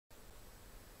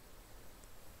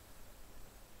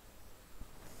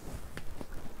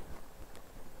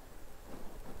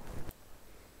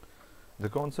The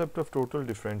concept of total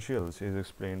differentials is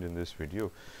explained in this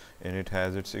video, and it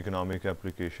has its economic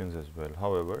applications as well.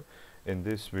 However, in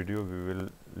this video we will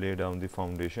lay down the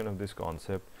foundation of this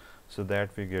concept so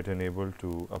that we get enabled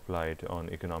to apply it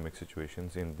on economic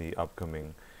situations in the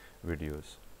upcoming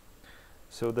videos.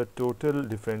 So the total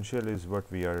differential is what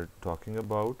we are talking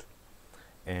about,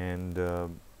 and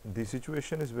the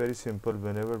situation is very simple.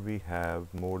 Whenever we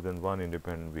have more than one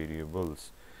independent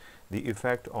variables, the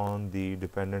effect on the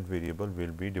dependent variable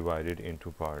will be divided into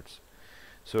parts.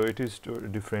 So it is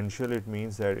differential. It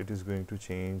means that it is going to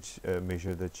change,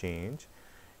 measure the change,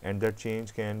 and that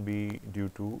change can be due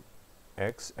to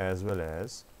x as well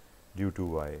as due to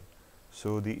y.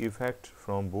 So the effect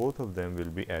from both of them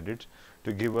will be added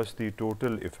to give us the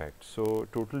total effect. So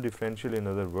total differential, in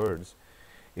other words,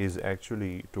 is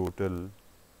actually total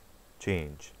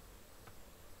change.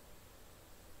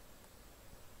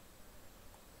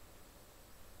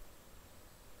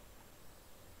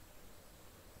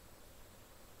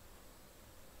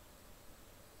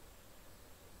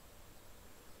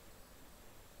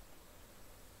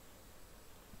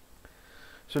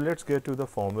 So let's get to the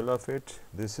formula of it.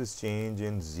 This is change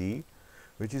in z,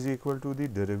 which is equal to the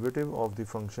derivative of the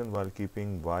function while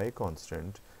keeping y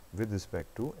constant with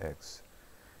respect to x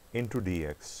into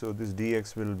dx. So this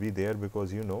dx will be there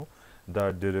because you know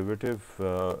the derivative,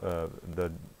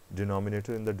 the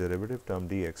denominator in the derivative term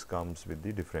dx comes with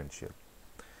the differential,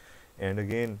 and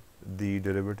again the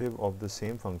derivative of the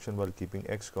same function while keeping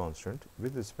x constant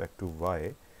with respect to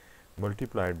y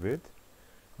multiplied with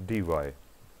dy.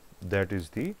 That is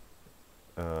the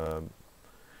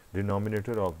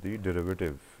denominator of the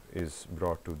derivative is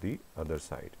brought to the other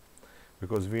side,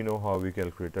 because we know how we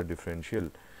calculate a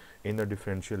differential. In a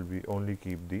differential we only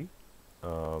keep the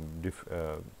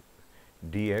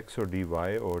dx or dy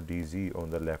or dz on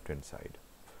the left hand side.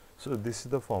 So this is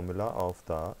the formula of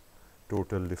the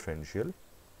total differential.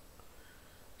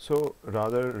 So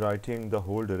rather writing the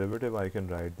whole derivative, I can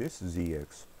write this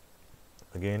zx.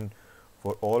 Again,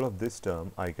 for all of this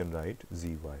term I can write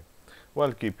zy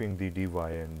while keeping the dy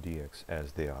and dx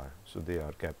as they are. So they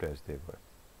are kept as they were.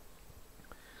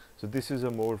 So this is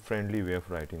a more friendly way of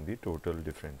writing the total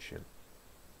differential.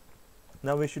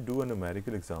 Now we should do a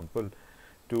numerical example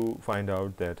to find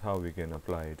out that how we can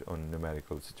apply it on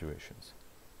numerical situations.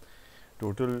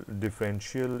 Total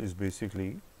differential is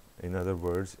basically, in other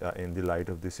words, in the light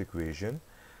of this equation,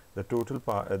 the total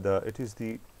it is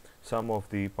the sum of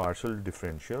the partial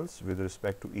differentials with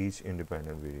respect to each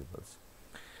independent variables.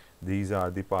 These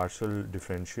are the partial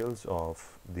differentials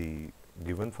of the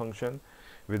given function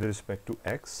with respect to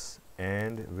x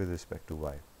and with respect to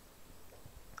y.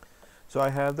 So I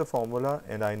have the formula,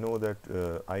 and I know that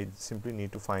I simply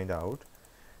need to find out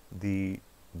the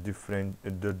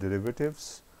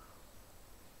derivatives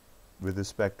with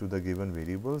respect to the given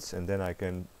variables, and then I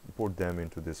can put them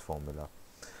into this formula.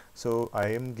 So I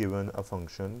am given a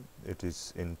function. It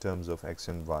is in terms of x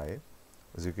and y.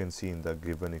 As you can see in the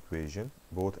given equation,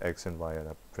 both x and y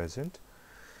are present.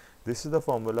 This is the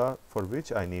formula for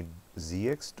which I need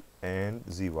zx and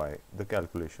zy. The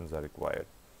calculations are required.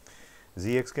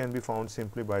 Zx can be found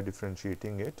simply by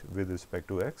differentiating it with respect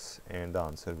to x, and the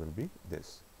answer will be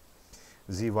this.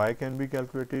 Zy can be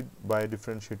calculated by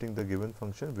differentiating the given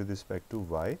function with respect to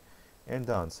y, and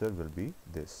the answer will be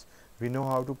this. We know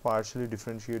how to partially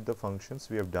differentiate the functions.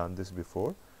 We have done this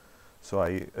before, so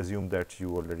I assume that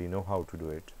you already know how to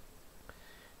do it.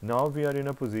 Now we are in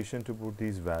a position to put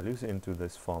these values into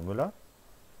this formula.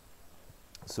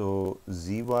 So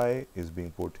zy is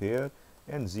being put here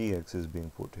and zx is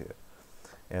being put here.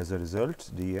 As a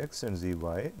result, dx and zy,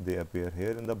 they appear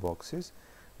here in the boxes,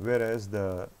 whereas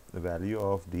the value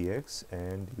of dx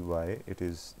and dy, it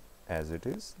is as it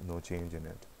is, no change in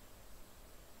it.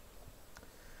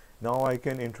 Now I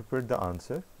can interpret the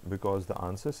answer, because the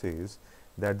answer says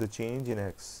that the change in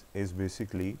x is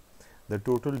basically the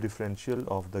total differential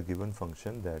of the given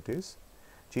function, that is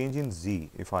change in z.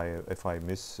 If I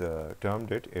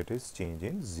mistermed it, it is change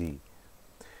in z.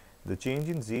 The change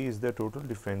in z is the total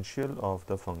differential of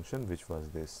the function, which was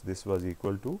this. This was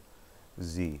equal to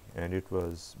z, and it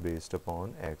was based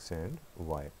upon x and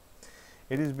y.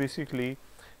 It is basically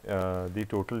the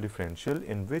total differential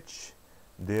in which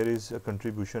there is a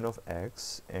contribution of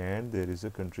x and there is a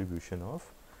contribution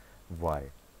of y.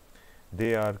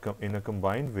 They are in a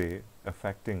combined way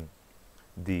affecting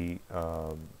the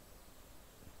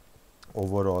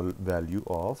overall value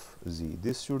of z.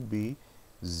 This should be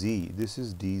z, this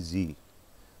is dz,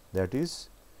 that is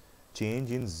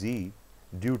change in z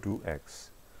due to x.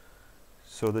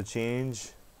 So the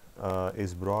change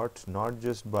is brought not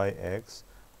just by x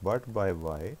but by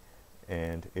y,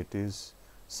 and it is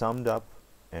summed up,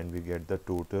 and we get the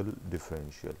total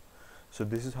differential. So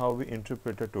this is how we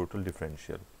interpret a total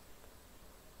differential.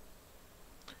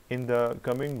 In the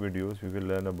coming videos, we will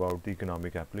learn about the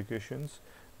economic applications,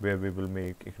 where we will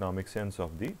make economic sense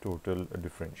of the total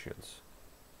differentials.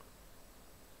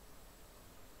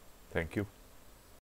 Thank you.